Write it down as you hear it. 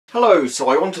Hello, so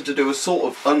I wanted to do a sort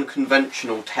of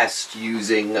unconventional test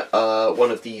using one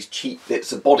of these cheap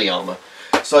bits of body armour.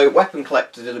 So Weapon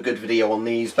Collector did a good video on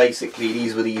these. Basically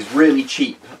these were these really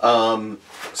cheap,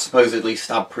 supposedly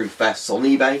stab-proof vests on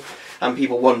eBay, and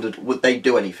people wondered would they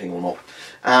do anything or not.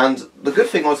 And the good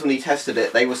thing was when he tested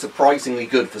it, they were surprisingly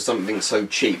good for something so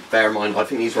cheap. Bear in mind, I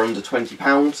think these were under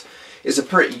 £20. It's a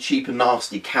pretty cheap and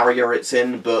nasty carrier it's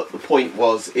in, but the point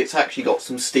was it's actually got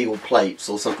some steel plates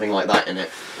or something like that in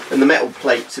it. And the metal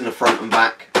plates in the front and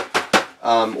back,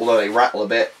 although they rattle a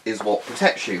bit, is what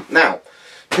protects you. Now,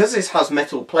 because this has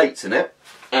metal plates in it,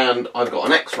 and I've got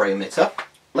an X-ray emitter,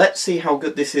 let's see how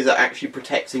good this is at actually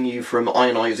protecting you from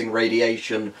ionising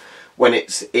radiation when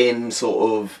it's in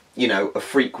sort of, you know, a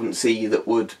frequency that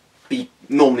would be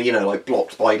normally, you know, like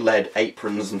blocked by lead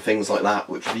aprons and things like that,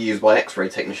 which would be used by X-ray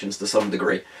technicians to some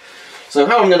degree. So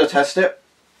how I'm going to test it,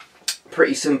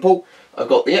 pretty simple. I've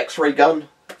got the X-ray gun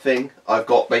thing, I've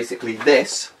got basically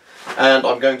this, and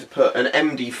I'm going to put an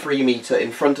MD3 meter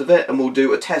in front of it, and we'll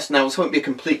do a test. Now this won't be a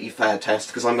completely fair test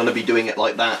because I'm going to be doing it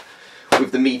like that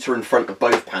with the meter in front of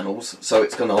both panels, so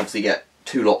it's going to obviously get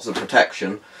two lots of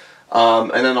protection.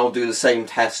 And then I'll do the same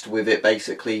test with it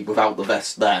basically without the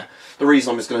vest there. The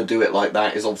reason I'm just going to do it like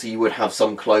that is obviously you would have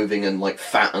some clothing and like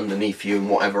fat underneath you and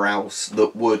whatever else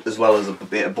that would, as well as a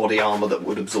bit of body armour that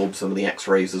would absorb some of the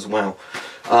X-rays as well.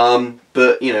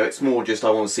 But you know, it's more just I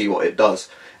want to see what it does.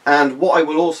 And what I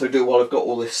will also do while I've got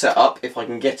all this set up, if I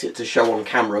can get it to show on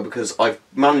camera, because I've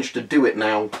managed to do it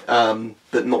now,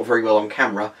 but not very well on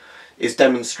camera, is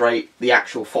demonstrate the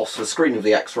actual phosphor screen of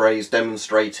the X-rays,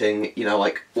 demonstrating, you know,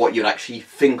 like what you'd actually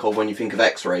think of when you think of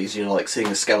X-rays, you know, like seeing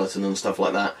a skeleton and stuff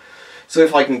like that. So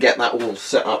if I can get that all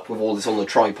set up with all this on the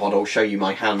tripod, I'll show you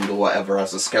my hand or whatever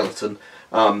as a skeleton,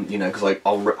 you know, because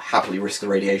I'll happily risk the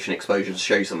radiation exposure to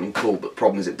show you something cool, but the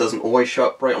problem is it doesn't always show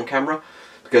up bright on camera,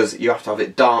 because you have to have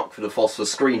it dark for the phosphor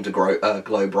screen to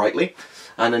glow brightly,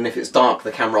 and then if it's dark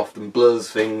the camera often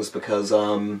blurs things because,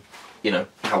 you know,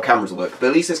 how cameras work. But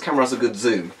at least this camera has a good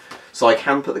zoom, so I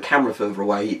can put the camera further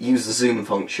away, use the zoom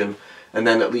function, and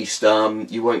then at least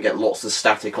you won't get lots of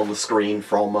static on the screen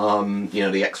from, you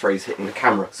know, the X-rays hitting the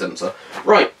camera sensor.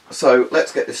 Right, so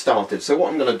let's get this started. So what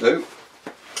I'm going to do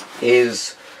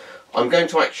is I'm going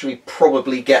to actually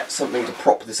probably get something to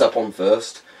prop this up on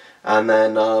first, and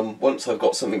then once I've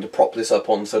got something to prop this up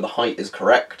on so the height is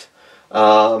correct,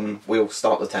 we'll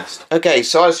start the test. Okay,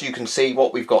 so as you can see,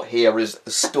 what we've got here is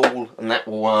a stool, and that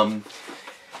will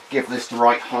give this the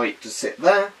right height to sit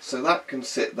there. So that can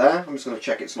sit there. I'm just going to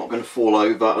check it's not going to fall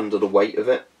over under the weight of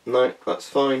it. No, that's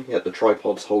fine. Yeah, the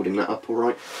tripod's holding that up all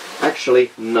right.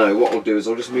 Actually, no, what I'll do is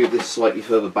I'll just move this slightly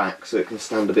further back so it can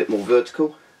stand a bit more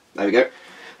vertical. There we go.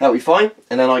 That'll be fine.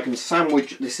 And then I can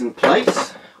sandwich this in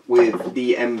place with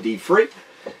the MD3.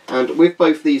 And with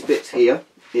both these bits here,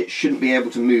 it shouldn't be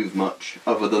able to move much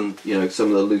other than, you know, some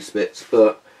of the loose bits,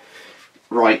 but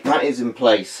right, that is in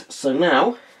place. So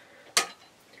now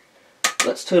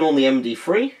let's turn on the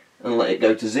MD3 and let it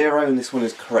go to 0, and this one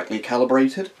is correctly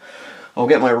calibrated. I'll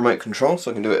get my remote control so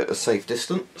I can do it at a safe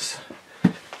distance,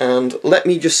 and let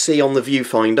me just see on the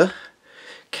viewfinder,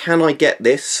 can I get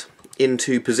this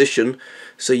into position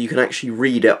so you can actually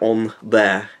read it on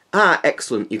there? Ah,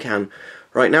 excellent, you can.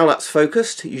 Right, now that's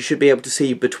focused. You should be able to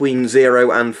see between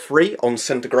 0 and 3 on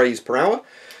centigrades per hour.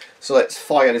 So let's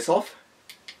fire this off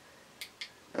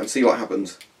and see what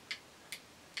happens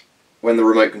when the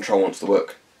remote control wants to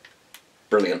work.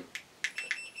 Brilliant.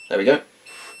 There we go.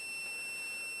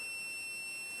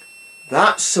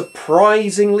 That's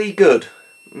surprisingly good.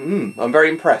 I'm very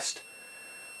impressed.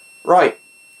 Right,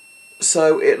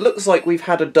 so it looks like we've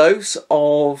had a dose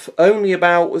of only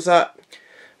about, was that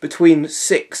between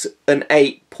 6 and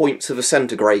 8 points of a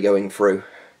centigrade going through.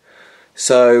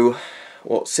 So,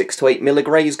 what, 6 to 8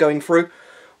 milligrays going through?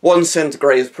 1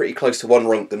 centigrade is pretty close to 1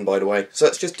 Roentgen, by the way. So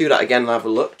let's just do that again and have a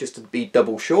look, just to be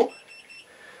double sure.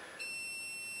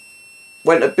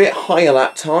 Went a bit higher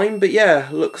that time, but yeah,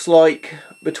 looks like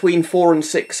between 4 and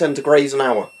 6 centigrades an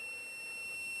hour.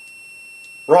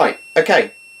 Right,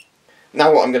 okay.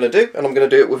 Now what I'm going to do, and I'm going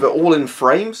to do it with it all in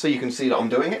frame so you can see that I'm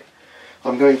doing it.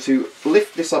 I'm going to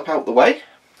lift this up out the way.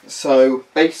 So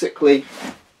basically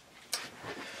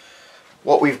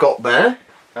what we've got there,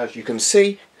 as you can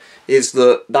see, is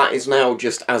that is now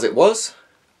just as it was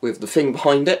with the thing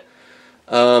behind it,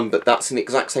 but that's in the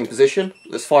exact same position.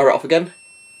 Let's fire it off again.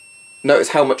 Notice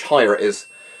how much higher it is.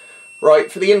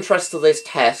 Right, for the interest of this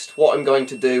test, what I'm going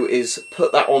to do is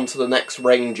put that onto the next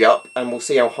range up and we'll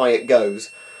see how high it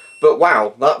goes. But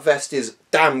wow, that vest is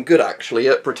damn good actually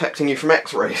at protecting you from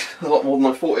X-rays. A lot more than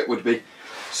I thought it would be.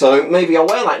 So maybe I'll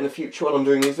wear that in the future when I'm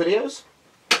doing these videos.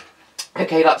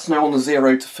 Okay, that's now on the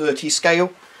 0 to 30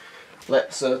 scale.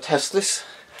 Let's test this.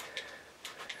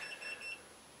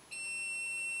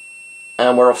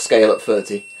 And we're off scale at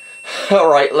 30.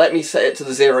 Alright, let me set it to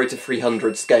the 0 to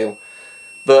 300 scale.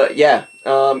 But yeah,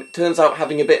 it turns out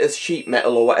having a bit of sheet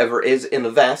metal or whatever it is in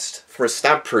the vest, for a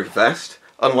stab-proof vest,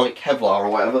 unlike Kevlar or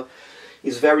whatever,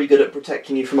 is very good at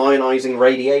protecting you from ionising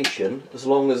radiation, as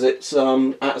long as it's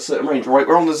at a certain range. Right,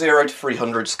 we're on the 0 to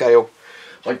 300 scale.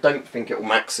 I don't think it will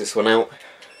max this one out.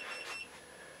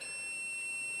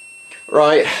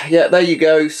 Right, yeah, there you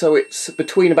go. So it's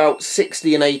between about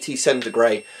 60 and 80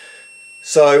 centigrade.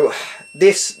 So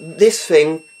this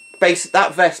thing,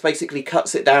 that vest basically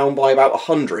cuts it down by about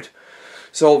 100.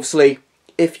 So obviously,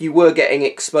 if you were getting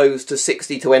exposed to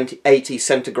 60 to 80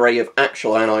 centigrade of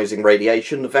actual ionising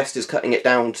radiation, the vest is cutting it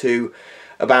down to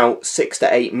about 6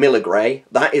 to 8 milligray.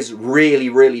 That is really,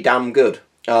 really damn good.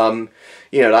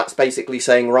 You know, that's basically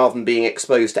saying rather than being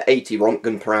exposed to 80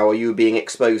 Rontgen per hour, you were being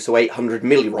exposed to 800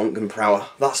 millirontgen per hour.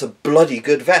 That's a bloody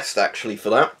good vest, actually, for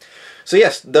that. So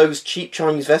yes, those cheap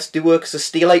Chinese vests do work as a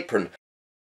steel apron.